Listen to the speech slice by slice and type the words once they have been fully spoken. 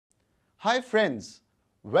Hi friends,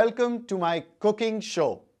 welcome to my cooking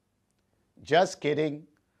show. Just kidding.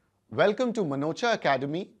 Welcome to Manocha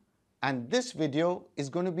Academy, and this video is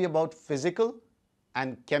going to be about physical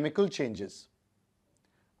and chemical changes.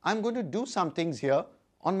 I'm going to do some things here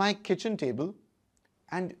on my kitchen table,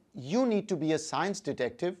 and you need to be a science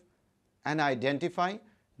detective and identify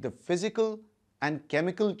the physical and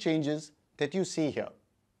chemical changes that you see here.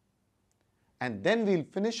 And then we'll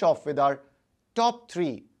finish off with our top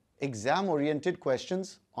 3 exam-oriented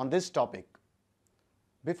questions on this topic.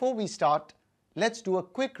 Before we start, let's do a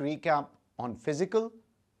quick recap on physical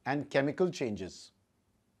and chemical changes.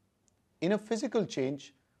 In a physical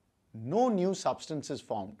change, no new substance is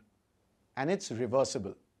formed and it's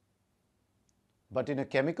reversible. But in a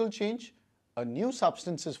chemical change, a new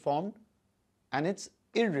substance is formed and it's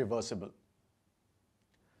irreversible.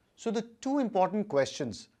 So the 2 important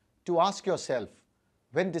questions to ask yourself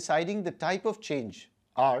when deciding the type of change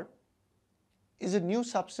are: is a new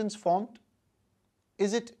substance formed?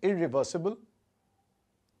 Is it irreversible?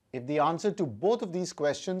 If the answer to both of these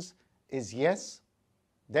questions is yes,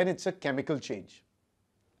 then it's a chemical change.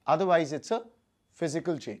 Otherwise, it's a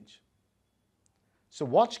physical change. So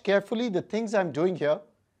watch carefully the things I'm doing here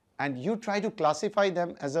and you try to classify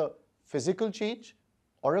them as a physical change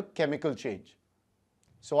or a chemical change.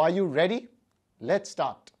 So are you ready? Let's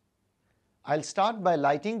start. I'll start by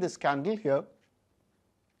lighting this candle here.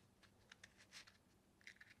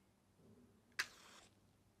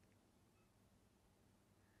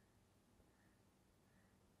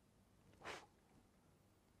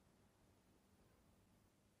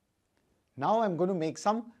 Now I'm going to make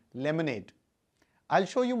some lemonade. I'll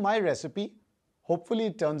show you my recipe. Hopefully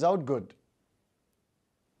it turns out good.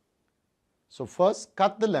 So first,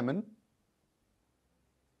 cut the lemon.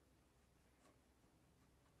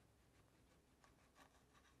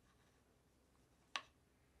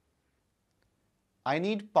 I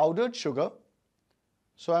need powdered sugar.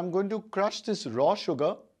 So I'm going to crush this raw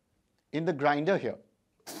sugar in the grinder here.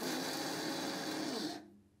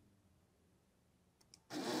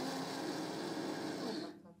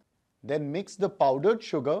 Then mix the powdered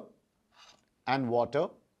sugar and water.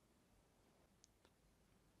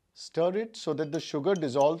 Stir it so that the sugar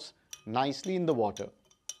dissolves nicely in the water.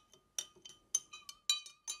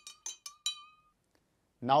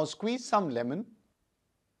 Now squeeze some lemon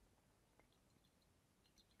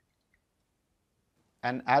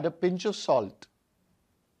and add a pinch of salt.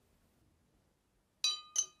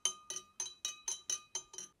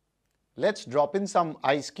 Let's drop in some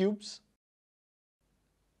ice cubes.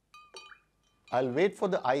 I'll wait for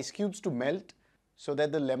the ice cubes to melt so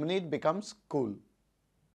that the lemonade becomes cool.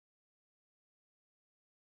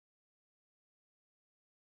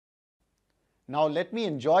 Now let me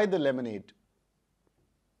enjoy the lemonade.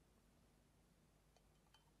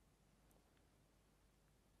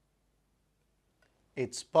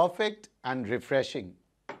 It's perfect and refreshing.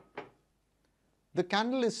 The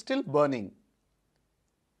candle is still burning.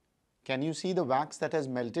 Can you see the wax that has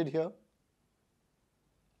melted here?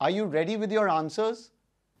 Are you ready with your answers?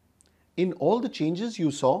 In all the changes you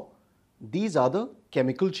saw, these are the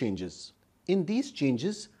chemical changes. In these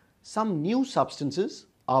changes, some new substances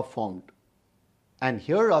are formed. And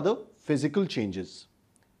here are the physical changes.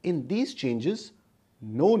 In these changes,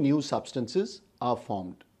 no new substances are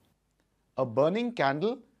formed. A burning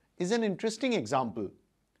candle is an interesting example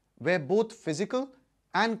where both physical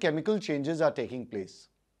and chemical changes are taking place.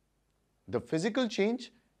 The physical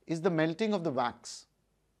change is the melting of the wax,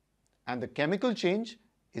 and the chemical change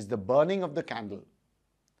is the burning of the candle.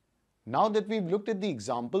 Now that we've looked at the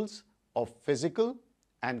examples of physical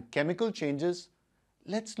and chemical changes,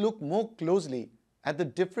 let's look more closely at the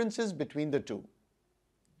differences between the two.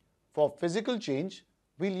 For physical change,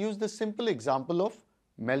 we'll use the simple example of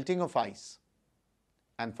melting of ice.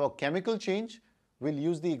 And for chemical change, we'll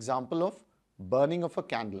use the example of burning of a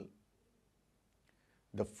candle.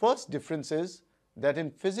 The first difference is that in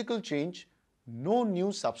physical change, no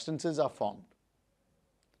new substances are formed.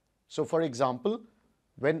 So for example,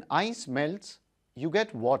 when ice melts, you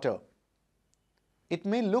get water. It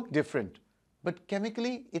may look different, but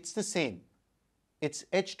chemically it's the same. It's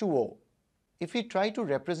H2O. If we try to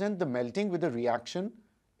represent the melting with a reaction,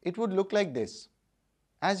 it would look like this.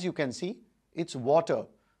 As you can see, it's water,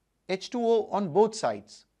 H2O on both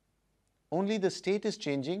sides. Only the state is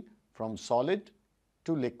changing from solid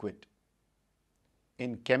to liquid.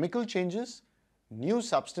 In chemical changes, new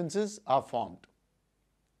substances are formed.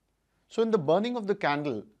 So in the burning of the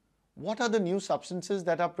candle, what are the new substances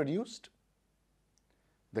that are produced?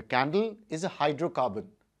 The candle is a hydrocarbon,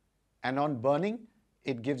 and on burning,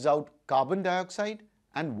 it gives out carbon dioxide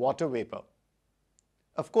and water vapor.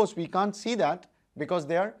 Of course, we can't see that because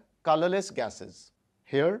they are colorless gases.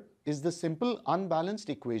 Here is the simple unbalanced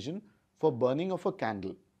equation for burning of a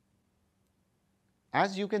candle.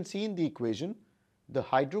 As you can see in the equation, the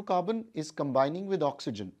hydrocarbon is combining with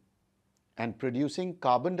oxygen and producing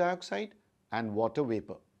carbon dioxide and water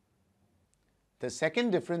vapor. The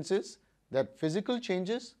second difference is that physical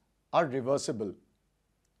changes are reversible.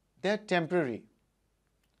 They are temporary.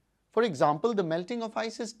 For example, the melting of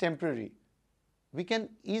ice is temporary. We can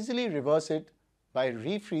easily reverse it by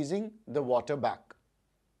refreezing the water back.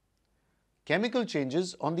 Chemical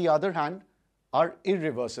changes, on the other hand, are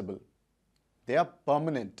irreversible. They are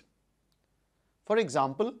permanent. For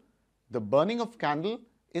example, the burning of candle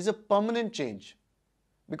is a permanent change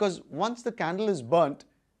because once the candle is burnt,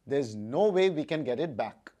 there's no way we can get it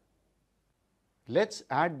back. Let's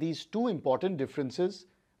add these two important differences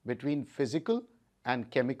between physical and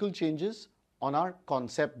chemical changes on our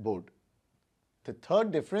concept board. The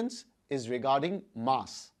third difference is regarding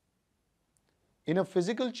mass. In a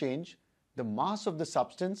physical change, the mass of the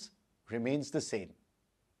substance remains the same.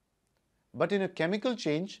 But in a chemical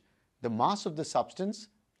change, the mass of the substance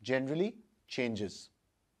generally changes.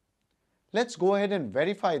 Let's go ahead and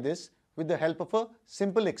verify this with the help of a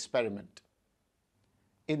simple experiment.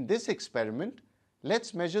 In this experiment,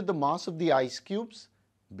 let's measure the mass of the ice cubes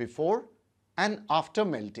before and after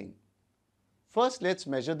melting. First, let's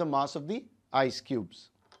measure the mass of the ice cubes.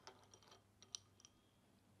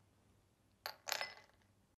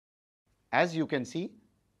 As you can see,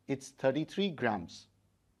 it's 33 grams.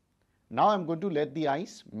 Now I'm going to let the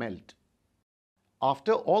ice melt.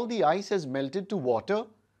 After all the ice has melted to water,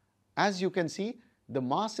 as you can see, the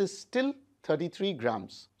mass is still 33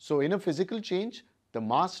 grams. So in a physical change, the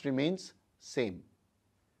mass remains same.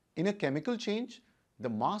 In a chemical change, the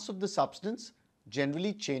mass of the substance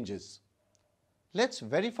generally changes. Let's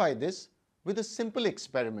verify this with a simple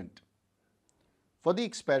experiment. For the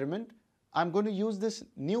experiment, I'm going to use this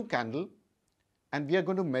new candle and we are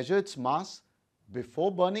going to measure its mass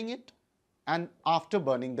before burning it and after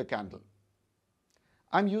burning the candle.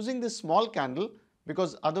 I'm using this small candle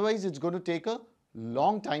because otherwise it's going to take a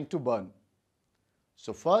long time to burn.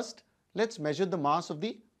 So first, let's measure the mass of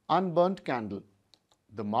the unburnt candle.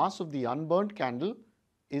 The mass of the unburnt candle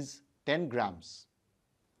is 10 grams.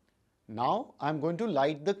 Now I'm going to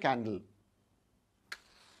light the candle.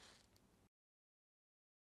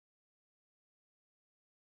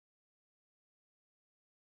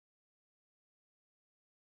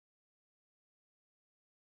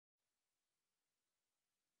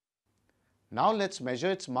 Now let's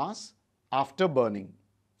measure its mass after burning.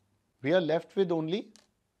 We are left with only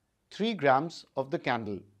 3 grams of the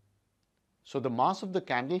candle. So the mass of the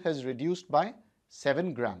candle has reduced by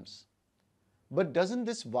 7 grams. But doesn't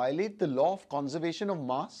this violate the law of conservation of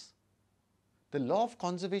mass? The law of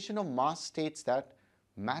conservation of mass states that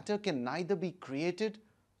matter can neither be created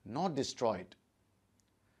nor destroyed.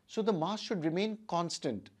 So the mass should remain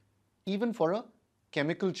constant even for a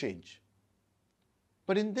chemical change.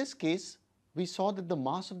 But in this case, we saw that the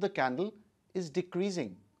mass of the candle is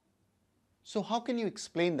decreasing. So how can you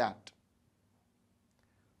explain that?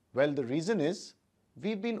 Well, the reason is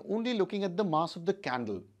we've been only looking at the mass of the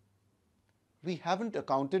candle. We haven't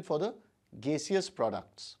accounted for the gaseous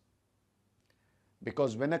products.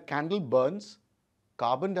 Because when a candle burns,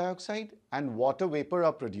 carbon dioxide and water vapor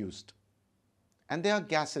are produced. And they are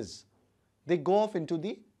gases. They go off into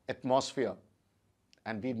the atmosphere.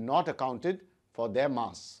 And we've not accounted for their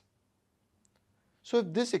mass. So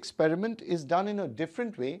if this experiment is done in a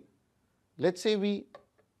different way, let's say we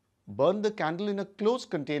burn the candle in a closed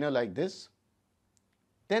container like this,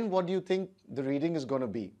 then what do you think the reading is going to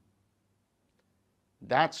be?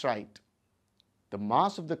 That's right. The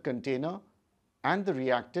mass of the container and the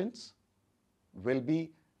reactants will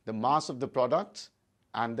be the mass of the products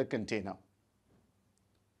and the container.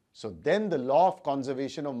 So then the law of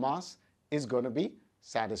conservation of mass is going to be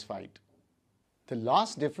satisfied. The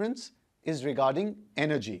last difference is regarding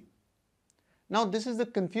energy. Now this is the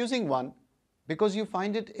confusing one because you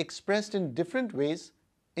find it expressed in different ways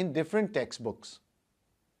in different textbooks.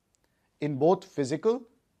 In both physical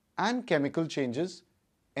and chemical changes,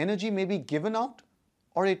 energy may be given out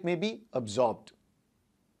or it may be absorbed.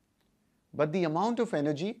 But the amount of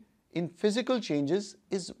energy in physical changes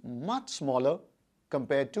is much smaller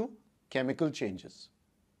compared to chemical changes.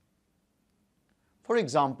 For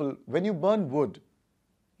example, when you burn wood,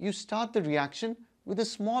 you start the reaction with a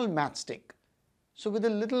small matchstick, so with a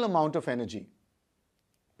little amount of energy.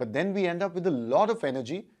 But then we end up with a lot of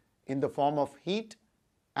energy in the form of heat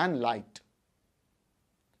and light.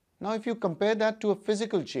 Now if you compare that to a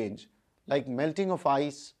physical change like melting of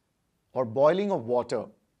ice or boiling of water,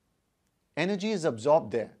 energy is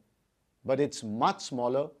absorbed there, but it's much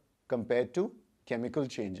smaller compared to chemical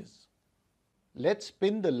changes. Let's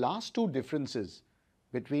pin the last two differences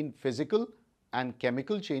between physical and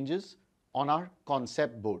chemical changes on our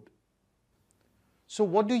concept board. So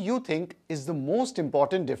what do you think is the most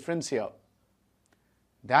important difference here?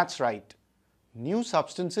 That's right. New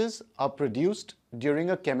substances are produced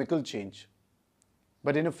during a chemical change.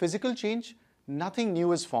 But in a physical change, nothing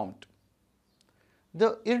new is formed.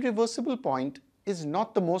 The irreversible point is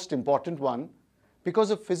not the most important one because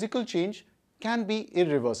a physical change can be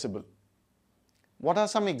irreversible. What are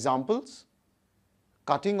some examples?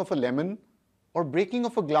 Cutting of a lemon or breaking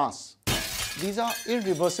of a glass. These are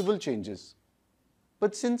irreversible changes.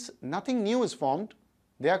 But since nothing new is formed,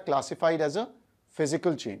 they are classified as a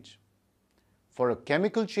physical change. For a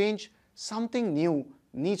chemical change, something new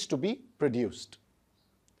needs to be produced.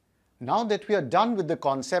 Now that we are done with the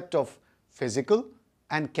concept of physical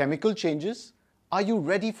and chemical changes, are you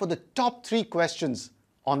ready for the top 3 questions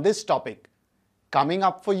on this topic? Coming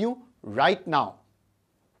up for you right now.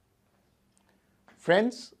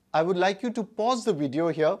 Friends, I would like you to pause the video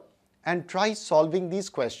here and try solving these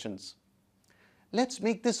questions. Let's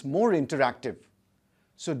make this more interactive.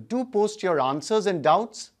 So do post your answers and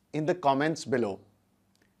doubts in the comments below.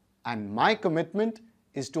 And my commitment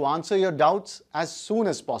is to answer your doubts as soon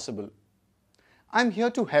as possible. I'm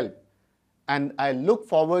here to help, and I look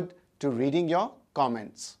forward to reading your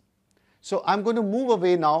comments. So I'm going to move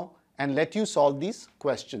away now and let you solve these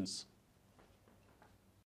questions.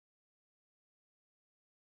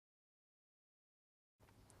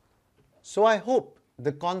 So I hope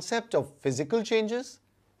the concept of physical changes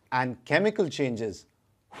and chemical changes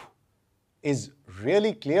is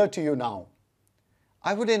really clear to you now.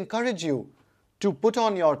 I would encourage you to put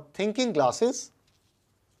on your thinking glasses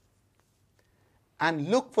and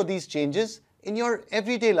look for these changes in your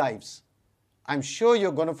everyday lives. I'm sure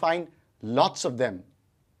you're going to find lots of them.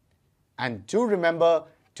 And do remember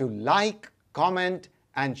to like, comment,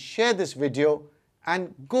 and share this video,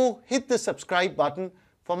 and go hit the subscribe button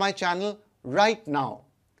for my channel right now.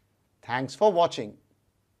 Thanks for watching.